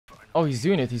Oh, he's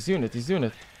doing it. He's doing it. He's doing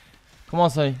it. Come on,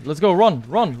 Sonny. Let's go. Run.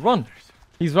 Run. Run.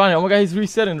 He's running. Oh my god, he's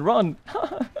resetting. Run.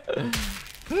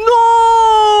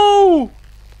 No!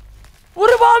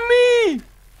 What about me?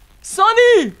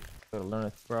 Sonny! Gotta learn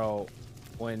it. Bro,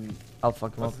 when... I'll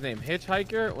fuck him What's up. his name?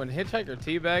 Hitchhiker? When Hitchhiker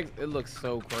teabags, it looks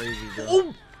so crazy, bro.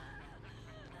 Oh!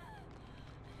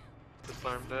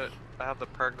 Disarmed it. I have the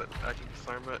perk that I can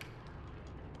disarm it.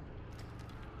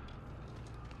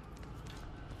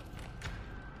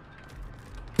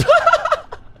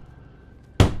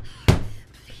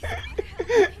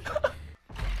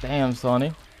 Damn,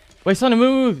 Sonny. Wait, Sonny,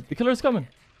 move. The killer's coming.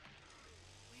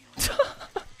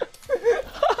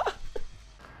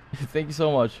 Thank you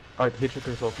so much. Alright, Hitchhiker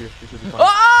yourself here. You should be fine.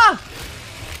 Ah!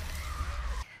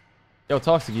 Yo,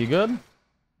 Toxic, you good?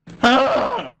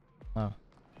 Oh. I'm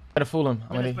gonna fool him.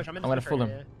 I'm gonna fool him.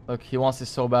 Yeah. Look, he wants this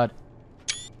so bad.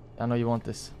 I know you want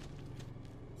this.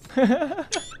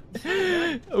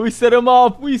 We set him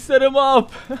up. We set him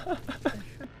up.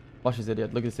 Watch this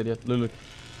idiot. Look at this idiot. Look,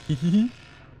 look.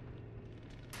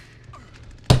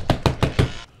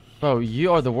 Bro,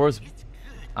 you are the worst.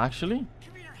 Actually?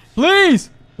 Please!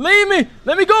 Leave me!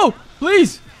 Let me go!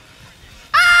 Please!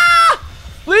 Ah!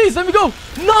 Please, let me go!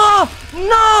 No!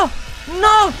 No!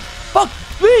 No! Fuck!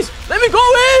 Please! Let me go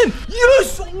in!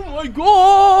 Yes! Oh my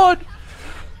god!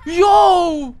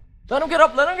 Yo! Let him get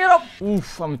up! Let him get up!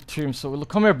 Oof, I'm tearing so. Look,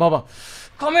 come here, Baba.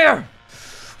 Come here!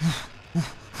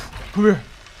 Come here.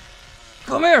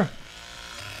 Come here!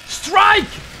 Strike!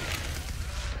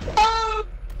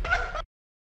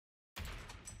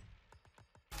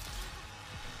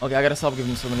 Okay, I gotta stop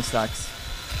giving him so many stacks.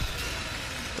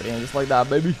 But yeah, just like that,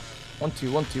 baby. 1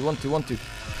 2 1 2 1 2 1 2.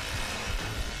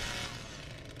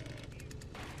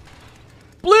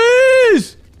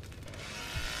 Please!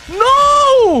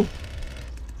 No!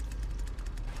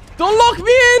 Don't lock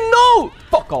me in! No!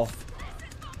 Fuck off.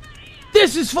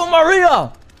 This is for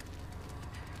Maria!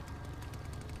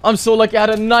 I'm so lucky I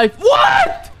had a knife.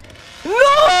 What?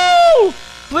 No!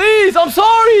 Please, I'm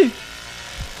sorry!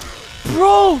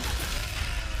 Bro!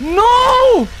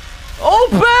 No!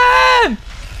 Open!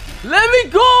 Let me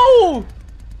go!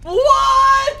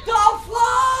 What the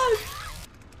fuck?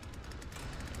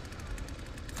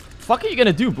 Fuck are you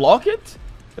gonna do? Block it?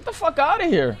 Get the fuck out of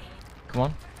here. Come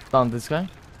on. Down this guy.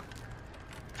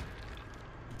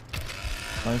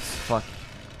 Nice. Fuck.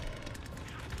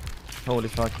 Holy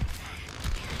fuck.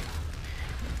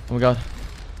 Oh my god.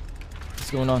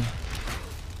 What's going on?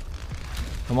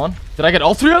 Come on. Did I get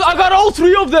all three of them? I got all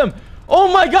three of them! Oh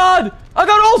my god! I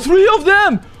got all three of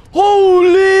them!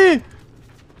 Holy!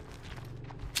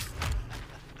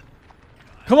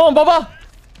 Come on, Baba!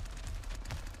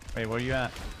 Wait, where are you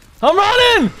at? I'm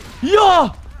running!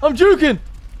 Yeah! I'm juking!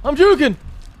 I'm juking!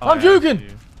 Oh, I'm yeah, I see juking!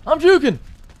 you. I'm juking!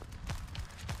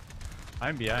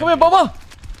 I'm behind. Come here, Baba!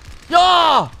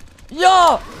 Yeah!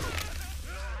 Yeah!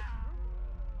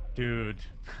 Dude.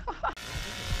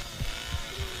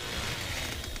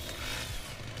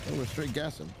 Oh, we're straight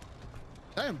gassing.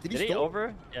 Damn, did Did he he stall?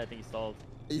 over? Yeah, I think he stalled.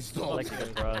 He stalled. That's actually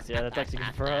good for us. Yeah, that's actually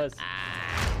good for us.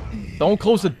 Don't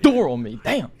close the door on me.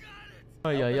 Damn! Oh,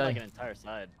 yeah, Opened, yeah. like an entire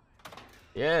side.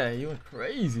 Yeah, you went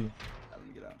crazy.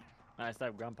 Nice,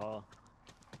 that grandpa.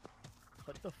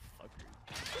 What the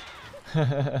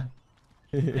fuck?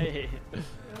 Hey.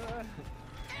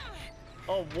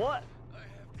 Oh, what?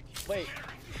 Wait,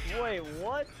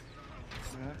 what?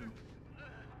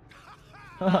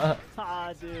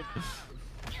 Ah, dude.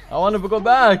 I want to go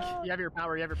back. You have your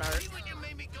power, you have your power.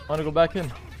 I want to go back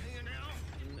in.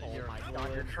 Oh my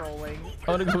god, you're trolling.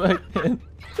 I want to go back in.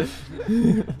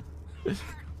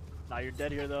 Nah, you're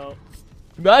dead here though.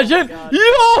 Imagine! Oh Yo!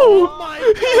 oh my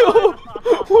Yo!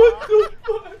 What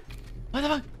the fuck? Why the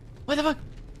fuck? Why the fuck?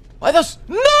 Why this?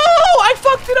 No! I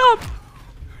fucked it up!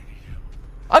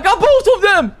 I got both of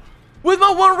them! With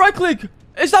my one right click!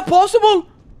 Is that possible?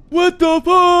 What the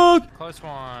fuck? Close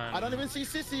one. I don't even see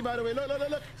Sissy, by the way. Look, look, look,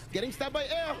 look. Getting stabbed by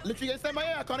air. Literally getting stabbed by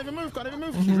air. Can't even move. Can't even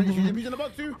move. She's abusing the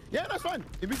bug too. Yeah, that's fine.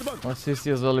 Abuse the bug. Oh,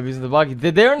 Sissy as well abusing the bug.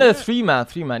 They're in the three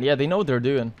man. Yeah, they know what they're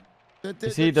doing. You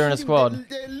see, they're in a cheating. squad.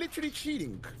 They're literally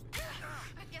cheating.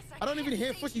 I don't even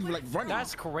hear Fussy like running.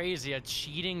 That's crazy. A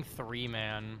cheating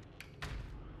 3-man.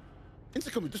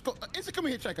 Insta-kill me. Just go. Insta-kill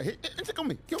me, Hitchhiker. Insta-kill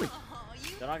me. Kill me.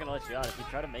 They're not gonna let you out. If you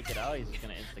try to make it out, he's just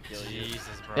gonna insta-kill you. Jesus,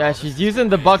 bro. Yeah, she's using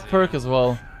the bug perk as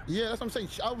well. Yeah, that's what I'm saying.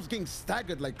 I was getting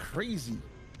staggered like crazy.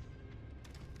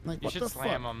 Like, You what should the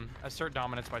slam fuck? him. Assert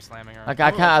dominance by slamming her. I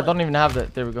can't. I don't even have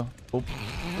that. There we go. Oop.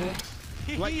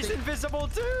 He's invisible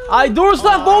too. I door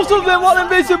slam both of them while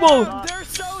invisible. They're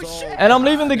so shit. And I'm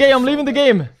leaving the game. I'm leaving the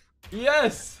game.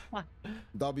 Yes.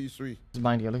 W3. This is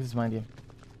mind game. Look at this mind game.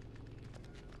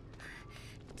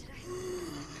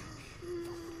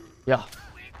 Yeah.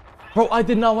 Bro, I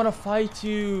did not want to fight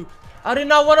you. I did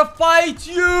not want to fight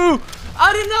you.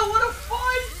 I did not want to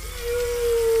fight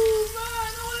you. Man,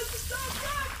 I wanted to stop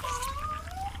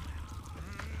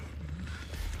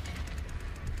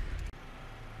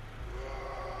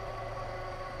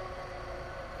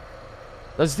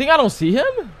that. Does he think I don't see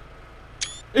him?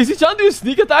 Is he trying to do a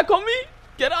sneak attack on me?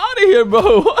 Get out of here,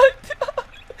 bro. What?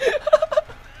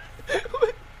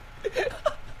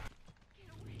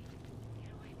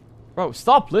 Bro,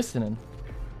 stop listening.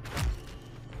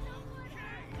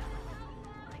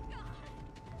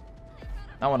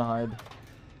 I want to hide.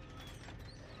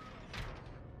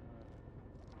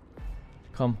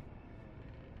 Come.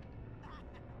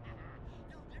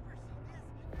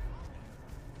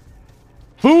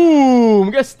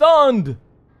 Boom! Get stunned!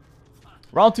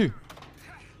 Round 2.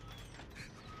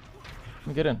 Let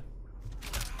me get in.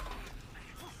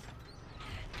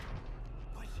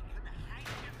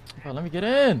 Oh, let me get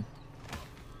in.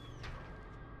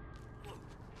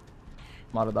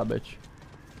 I'm out of that bitch.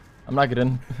 I'm not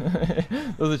getting.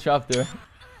 There's a trap there.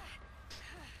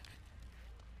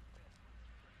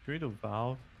 Should we do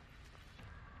valve?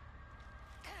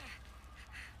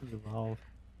 The valve.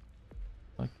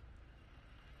 Like.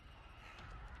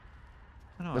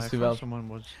 I know. Let's I do thought valve. someone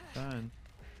was done.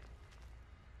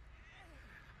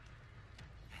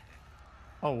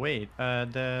 Oh wait,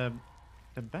 the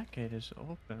back gate is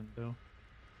open though.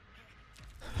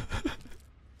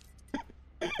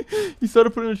 He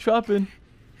started putting a trap in.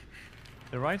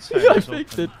 The right side I is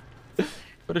faked open. it.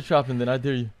 Put a trap in then, I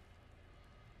dare you.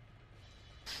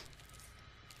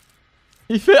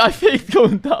 I faked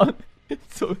going down.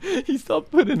 So he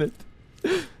stopped putting it.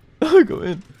 I'll go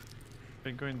in.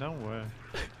 Been going down where?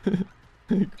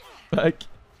 Back.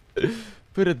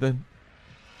 Put it then.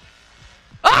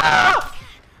 Ah!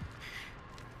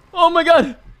 Oh my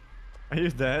god. Are you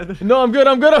dead? No, I'm good,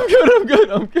 I'm good, I'm good, I'm good,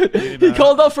 I'm good. Need He that.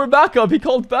 called out for backup, he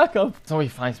called backup. So he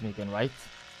finds me again, right?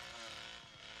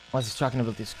 Once his tracking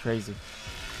ability is crazy.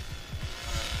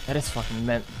 That is fucking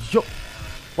meant. Yo!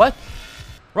 What?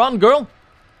 Run, girl!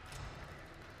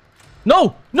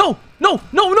 No! No! No!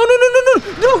 No! No! No! No! No!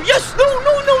 No! No! Yes! No!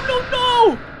 No! No! No!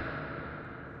 No!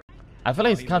 I feel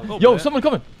like he's kind. Yo! Someone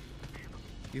coming!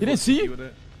 He didn't see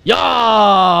you?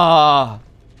 Yeah!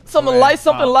 Something light!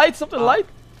 Something light! Something light!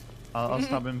 I'll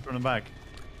stab him from the back.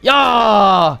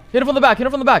 Yeah! Hit him from the back! Hit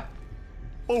him from the back!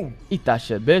 Oh! Eat that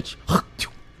shit, bitch!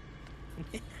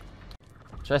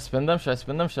 Should I spin them? Should I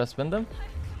spin them? Should I spin them?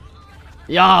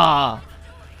 Yeah!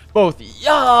 Both.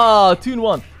 Yeah! 2 in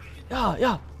 1. Yeah,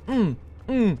 yeah.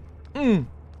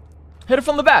 Hit it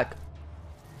from the back.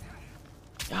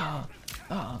 Yeah,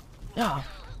 yeah, yeah,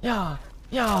 yeah,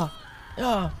 yeah,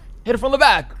 yeah. Hit it from the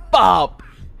back. Bop.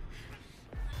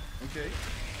 Okay.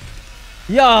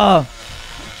 Yeah.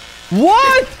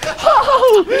 What?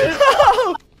 How?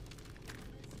 How?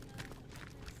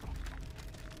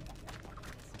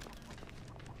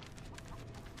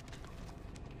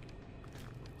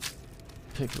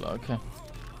 Piccolo, okay.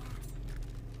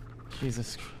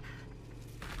 Jesus Christ.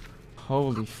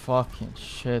 Holy fucking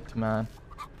shit, man.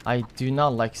 I do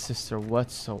not like sister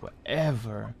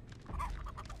whatsoever.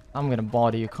 I'm gonna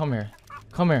body you. Come here.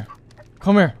 Come here.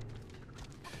 Come here.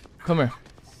 Come here.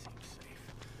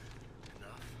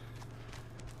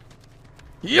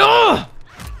 Yeah!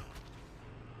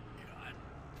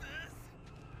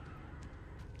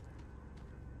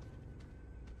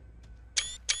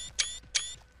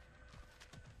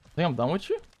 I think I'm done with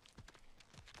you.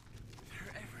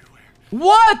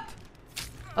 What?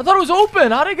 I thought it was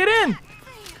open. How did I get in?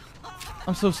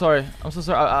 I'm so sorry. I'm so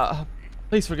sorry.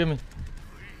 Please forgive me.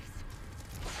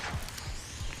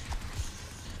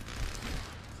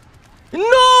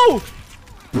 No!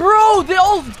 Bro, they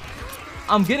all...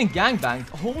 I'm getting gangbanged.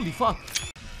 Holy fuck.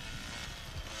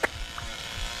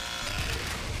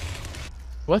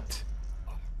 What?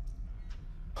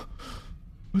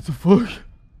 What the fuck?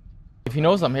 If he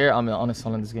knows I'm here, I'm honest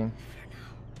in this game.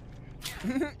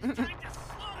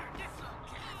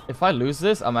 If I lose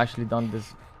this, I'm actually done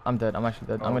this. I'm dead. I'm actually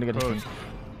dead. I'm gonna get hit.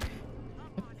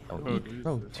 Oh,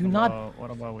 bro, do not.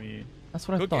 What about we? That's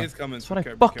what I Cook thought. is coming, That's so what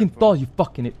I be fucking careful. thought. You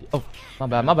fucking it. Oh, my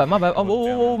bad. My bad. My bad.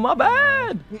 Oh, my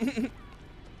bad.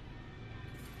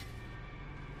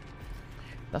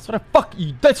 That's what I fuck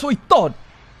you. That's what he thought.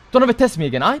 Don't ever test me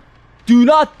again, alright? Do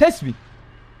not test me.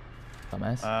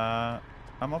 Dumbass.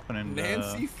 I'm opening the...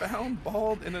 Nancy found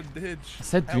bald in a ditch. I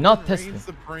said do Helen not test reigns me.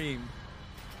 Supreme.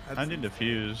 I need the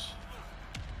fuse.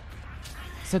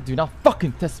 I said do not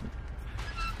fucking test me.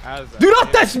 How's that? Do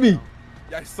not test me.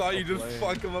 Yeah, I saw you just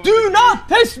fuck him up. Do not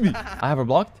test me. I have her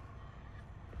blocked.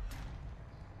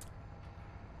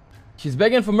 She's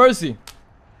begging for mercy.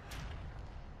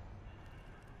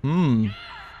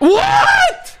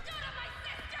 What?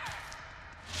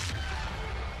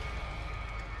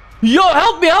 Yo,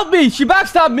 help me! She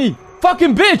backstabbed me!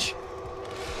 Fucking bitch!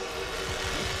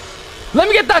 Let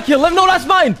me get that kill. No, that's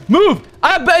mine. Move.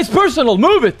 It's personal.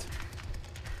 Move it.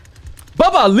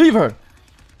 Baba, leave her.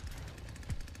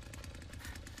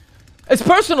 It's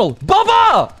personal.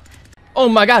 Baba! Oh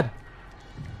my god.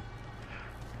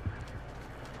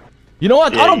 You know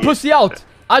what? I don't pussy out.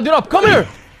 I do not. Come here.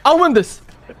 I'll win this.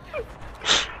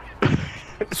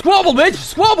 Squabble, bitch.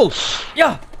 Squabble.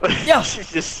 Yeah. Yeah.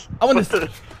 I win this.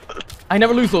 I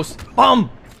never lose those.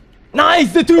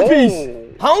 Nice. The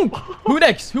two-piece. Hunk. Who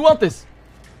next? Who wants this?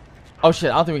 Oh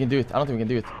shit. I don't think we can do it. I don't think we can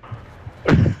do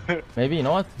it. Maybe. You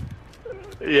know what?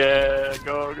 Yeah.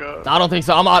 Go. I don't think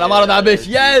so. I'm out of that bitch.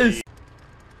 Yes.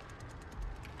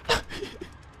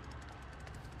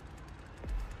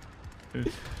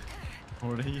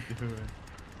 What are you doing?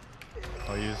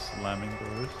 Are you slamming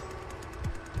doors?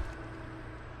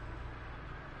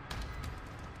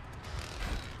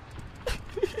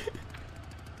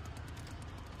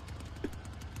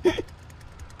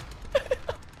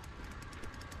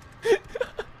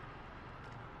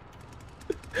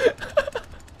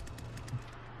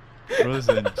 Bro's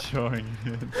enjoying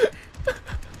it.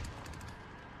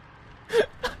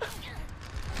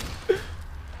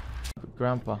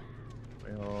 Grandpa.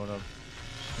 Wait, hold up.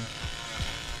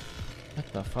 What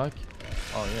the fuck?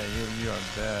 Oh yeah, you are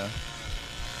there.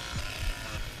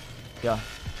 Yeah.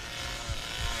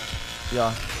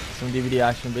 Yeah. Some DVD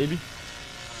action, baby.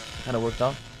 Kinda worked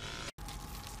out.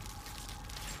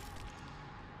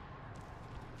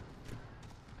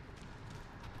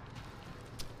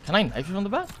 Can I knife you from the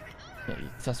back? Yeah,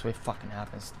 that's the way it fucking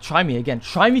happens. Try me again.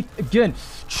 Try me again.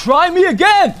 Try me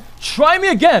again. Try me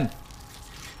again.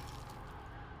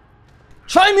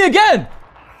 Try me again.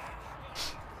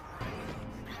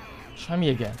 Try me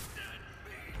again.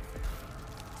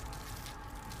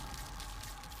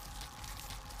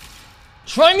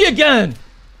 Try me again.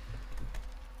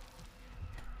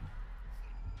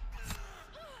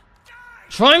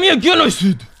 Try me again, I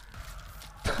said.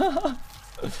 Let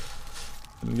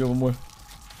me get one more.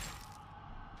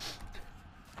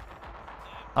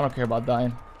 I don't care about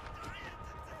dying.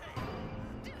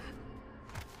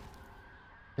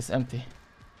 It's empty.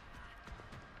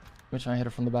 Let me try and hit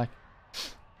her from the back.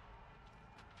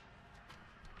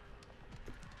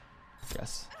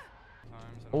 Yes.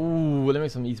 Oh, let me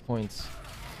make some easy points.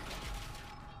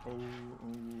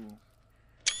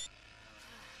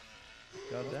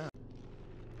 Goddamn.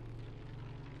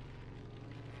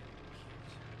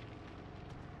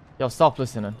 Yo, stop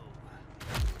listening.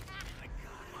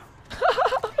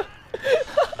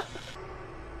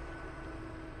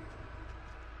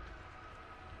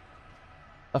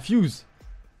 A fuse.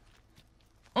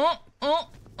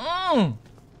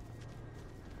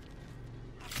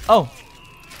 Oh.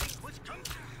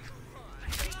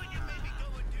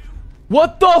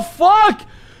 What the fuck?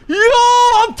 Yo,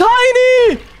 I'm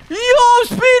tiny. Yo, I'm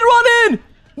speed running.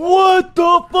 What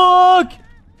the fuck?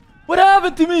 What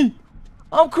happened to me?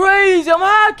 I'm crazy. I'm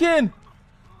hacking.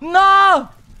 Nah.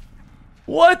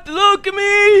 What? Look at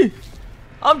me.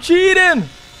 I'm cheating.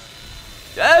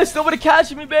 Yes, nobody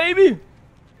catching me, baby.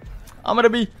 I'm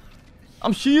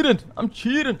cheating. I'm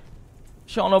cheating.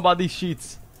 She don't know about these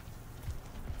sheets.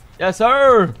 Yes,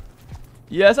 sir.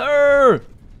 Yes, sir.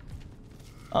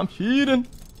 I'm cheating.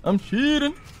 I'm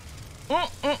cheating.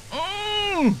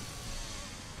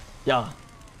 Yeah.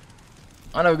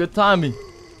 I have a good timing.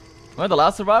 Am I the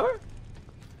last survivor?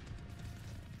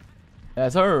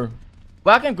 Yes, sir.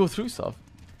 But I can't go through stuff.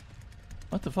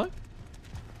 What the fuck?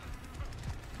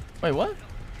 Wait, what?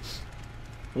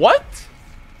 What?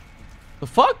 The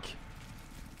fuck?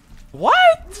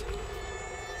 What?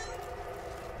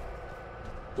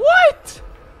 What?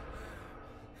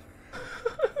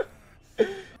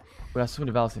 We have so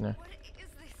many valves in there.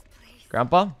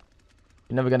 Grandpa,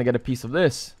 you're never gonna get a piece of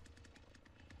this.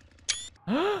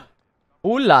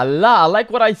 Ooh la la, I like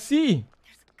what I see.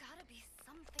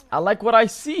 I like what I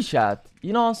see, chat.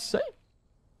 You know what I'm saying?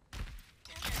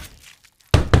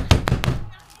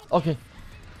 Okay.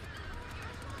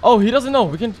 Oh, he doesn't know.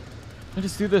 We can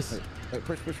just do this. Wait,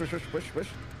 push.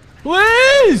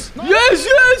 Please! No.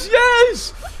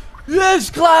 Yes! Yes,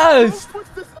 class!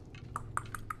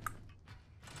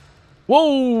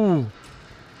 Whoa!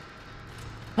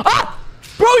 Ah!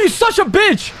 Bro, you're such a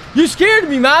bitch! You scared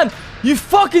me, man! You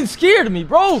fucking scared me,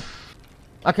 bro!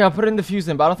 Okay, I'll put it in the fuse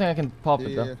in, but I don't think I can pop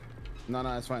it, though. Yeah.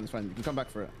 No, it's fine. You can come back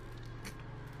for it.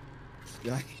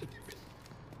 Yeah.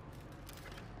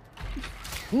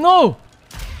 No!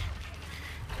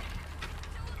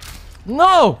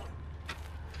 No!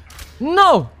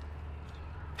 No!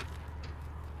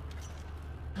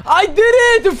 I did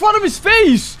it in front of his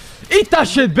face! Eat that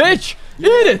shit, bitch! Eat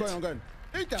it! I'm going.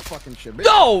 Eat that fucking shit, bitch.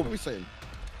 No! What are we saying?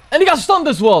 And he got stunned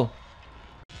as well.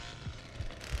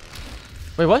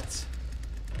 Wait, what?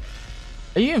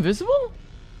 Are you invisible?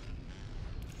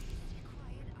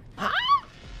 Huh?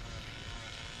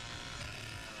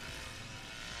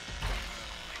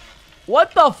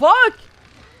 What the fuck?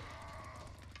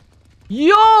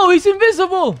 Yo, he's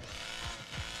invisible.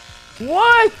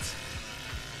 What?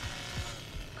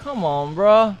 Come on,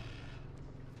 bro.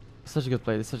 Such a good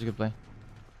play. This is such a good play.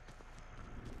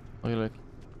 Okay, look.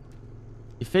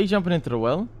 He fake jumping into the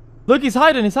well. Look, he's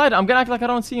hiding. He's hiding. I'm gonna act like I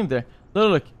don't see him there.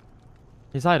 Look, look.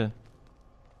 He's hiding.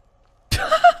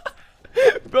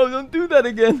 Bro, don't do that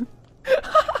again.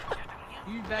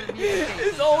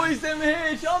 It's always them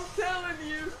hitch. I'm telling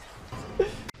you.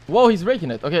 Whoa, he's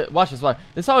breaking it. Okay, watch this. Watch.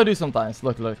 This is how I do sometimes.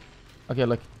 Look, look. Okay,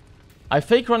 look. I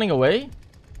fake running away.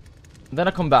 Then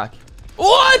I come back.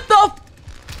 What the?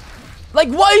 Like,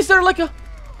 why is there like a...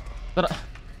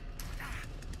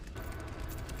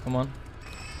 Come on.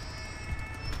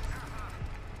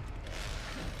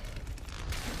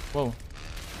 Whoa.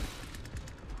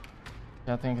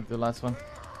 Yeah, I think I can do the last one.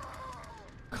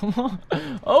 Come on.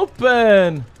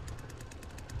 Open!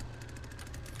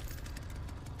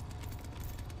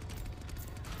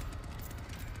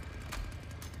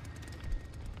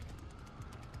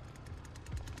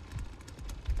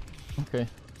 Okay.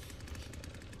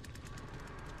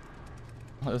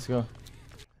 Let's go.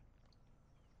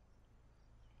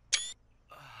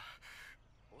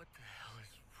 What the hell is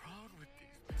wrong with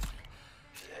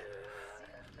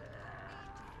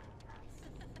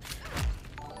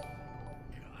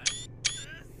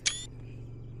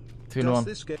these?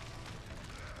 2-1.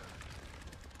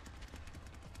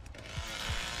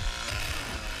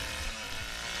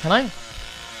 Can I?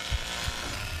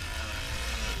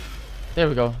 There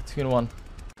we go. 2-1.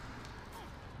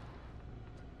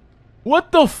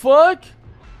 What the fuck?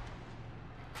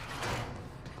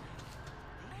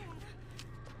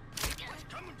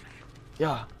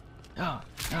 Yeah. Yeah.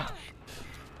 Yeah.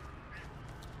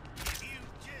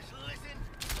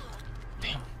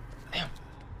 Damn. Damn.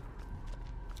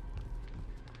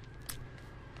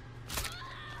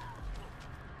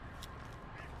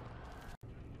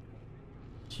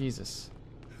 Jesus.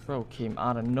 Bro came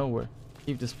out of nowhere.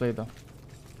 Keep this play though.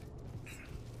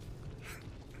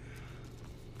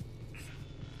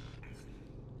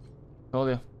 Told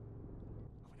you.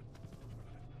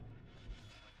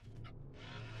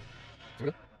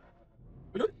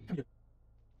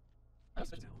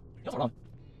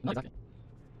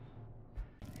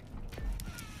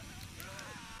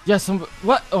 Yes,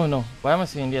 what? Oh no. Why am I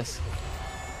saying yes?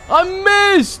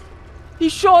 I missed! He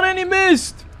shot and he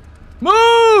missed!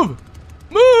 Move!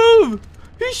 Move!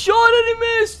 He shot and he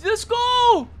missed! Let's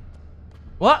go!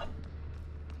 What?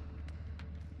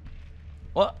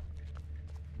 What?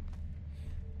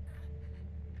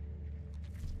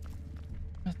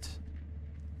 What?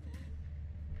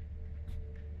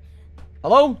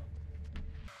 Hello?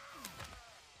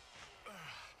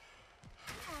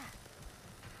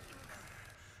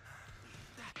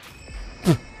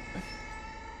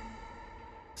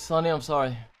 Sonny, I'm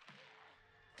sorry.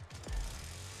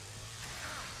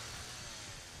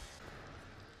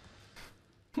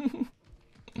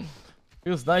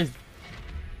 Feels nice.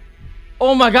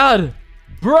 Oh my god!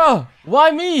 Bruh!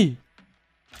 Why me?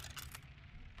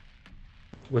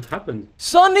 What happened?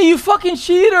 Sonny, you fucking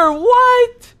cheater!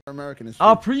 What? American is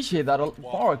I appreciate that.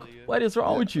 Mark, what is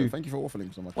wrong with you? Thank you for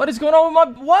waffling so much. What is going on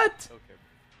with my... What?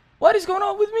 What is going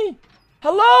on with me?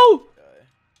 Hello?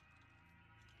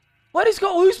 What is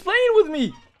going... Who's playing with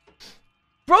me?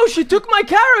 Bro, she took my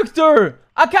character!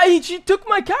 She took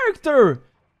my character!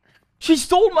 She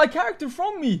stole my character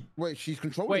from me! Wait, she's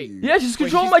controlling you? Yeah, she's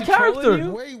controlling my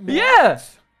character! Wait, what? Yeah!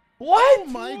 What? Oh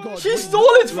my god. She stole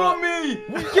it from me!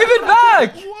 Give it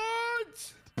back!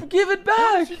 What? Give it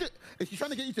back! Is she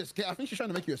trying to get you to escape? I think she's trying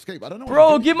to make you escape. I don't know.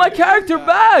 Bro, give my character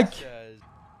back!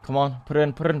 Come on, put it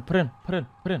in, put it in, put it in, put it in,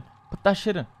 put it in. Put that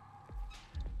shit in.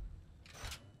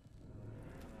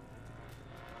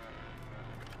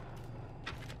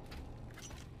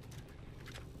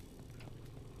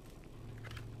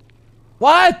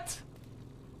 What?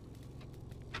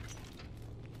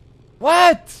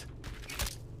 What?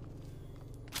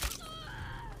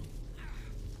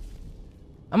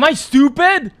 Am I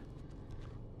stupid?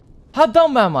 How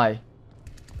dumb am I?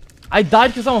 I died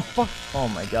because I'm a fuck. Oh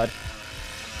my god.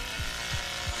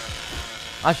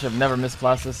 I should have never missed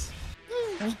classes.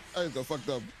 I got fucked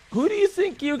up. Who do you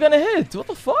think you're gonna hit? What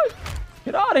the fuck?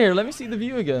 Get out of here. Let me see the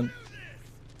view again.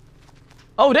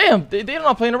 Oh, damn. They're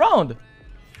not playing around.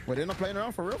 Wait, they're not playing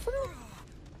around for real?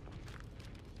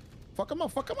 Fuck him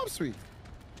up, Sweet.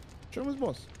 Show him his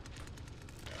boss.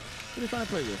 What are you trying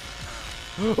to play with?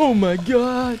 Oh, my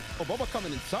God. Oh, Bubba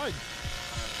coming inside.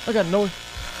 I got no.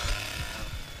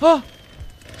 Ah!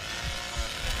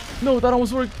 No, that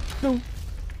almost worked. No.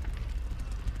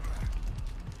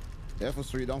 Careful,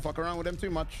 Sweet. Don't fuck around with them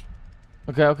too much.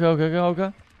 Okay.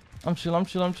 I'm chill.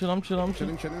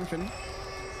 Chilling.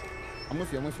 I'm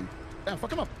with you. Damn,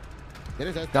 fuck him up.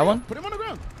 That one? Put him on the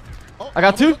ground. Oh, I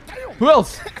got two. damn. Who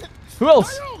else? Who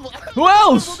else? Damn. Who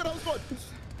else?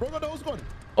 Bro got the whole squad.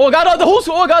 Oh, I got the whole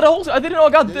squad. Oh, I got the whole squad. I didn't know I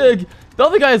got the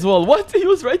other guy as well. What? He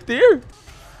was right there.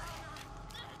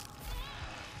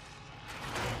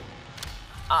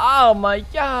 Oh my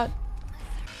God.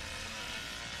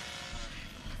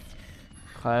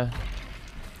 Okay.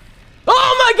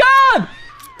 Oh my God!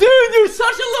 Dude, you're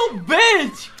such a little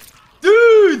bitch!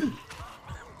 Dude!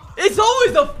 It's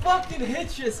always the fucking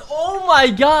hitches. Oh my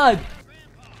God!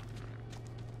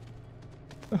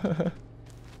 And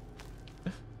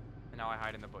now I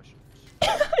hide in the bush.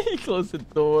 He closed the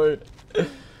door. I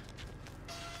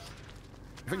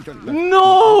think Johnny left.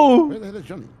 No! Where the hell is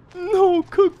Johnny? No,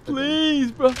 Cook,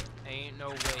 please, bro. Ain't no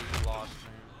way you lost,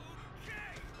 man.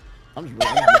 I'm just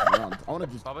looking around. I want to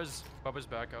just... Bubba's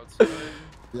back outside.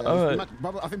 Yeah, Alright.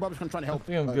 I think Bubba's trying to help. I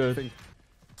think I'm good.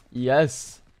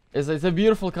 Yes. It's a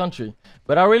beautiful country.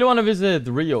 But I really want to visit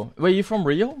Rio. Wait, you from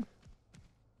Rio?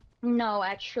 No,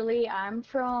 actually, I'm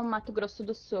from Mato Grosso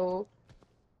do Sul.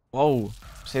 Whoa.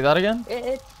 Say that again?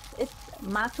 It's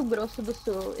Mato Grosso do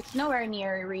Sul. It's nowhere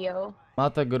near Rio.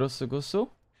 Mato Grosso do Sul?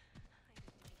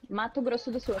 Mato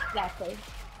Grosso do Sul, exactly.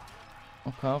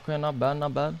 Okay, not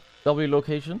bad. W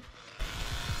location.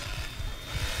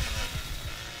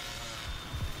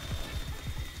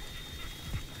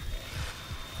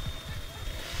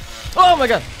 Oh my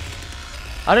God!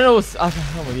 I don't know. Oh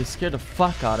my God, you scared the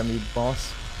fuck out of me,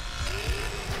 boss.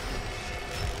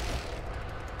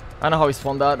 I know how he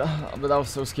spawned that, but that was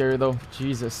so scary though.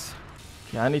 Jesus.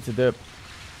 Okay, I need to dip.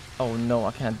 Oh no,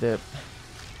 I can't dip.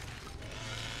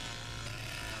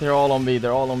 They're all on me.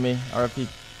 I repeat.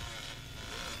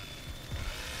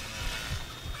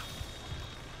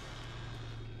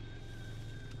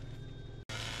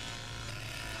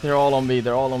 They're all on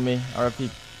me. I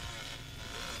repeat.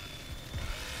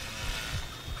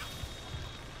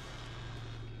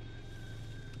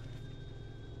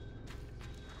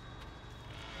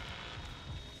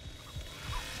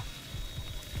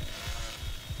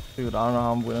 Dude, I don't know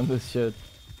how I'm winning this shit.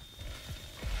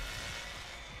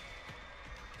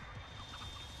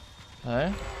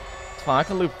 Okay. It's fine, I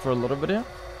can loop for a little bit here.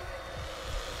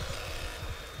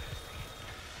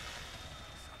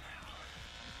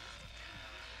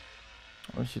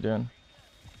 What's she doing?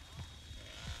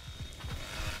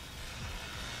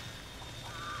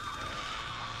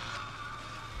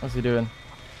 What's he doing?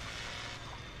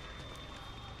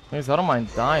 I guess I don't mind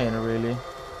dying, really.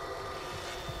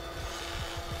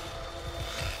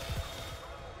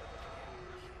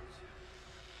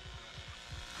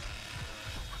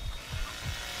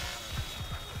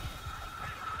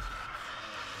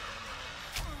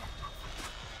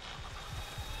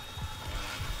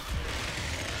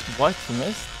 What? He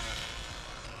missed?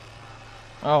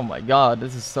 Oh my God,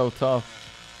 this is so tough.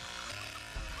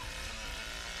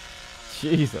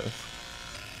 Jesus.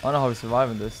 I don't know how we're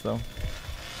surviving this though.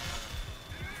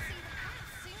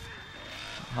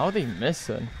 How are they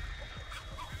missing?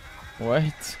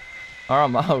 Wait. Alright,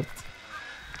 I'm out.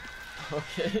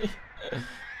 Okay.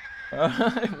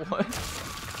 Alright, what?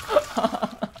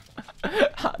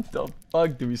 How the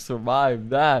fuck do we survive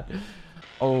that?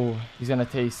 Oh, he's gonna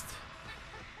taste.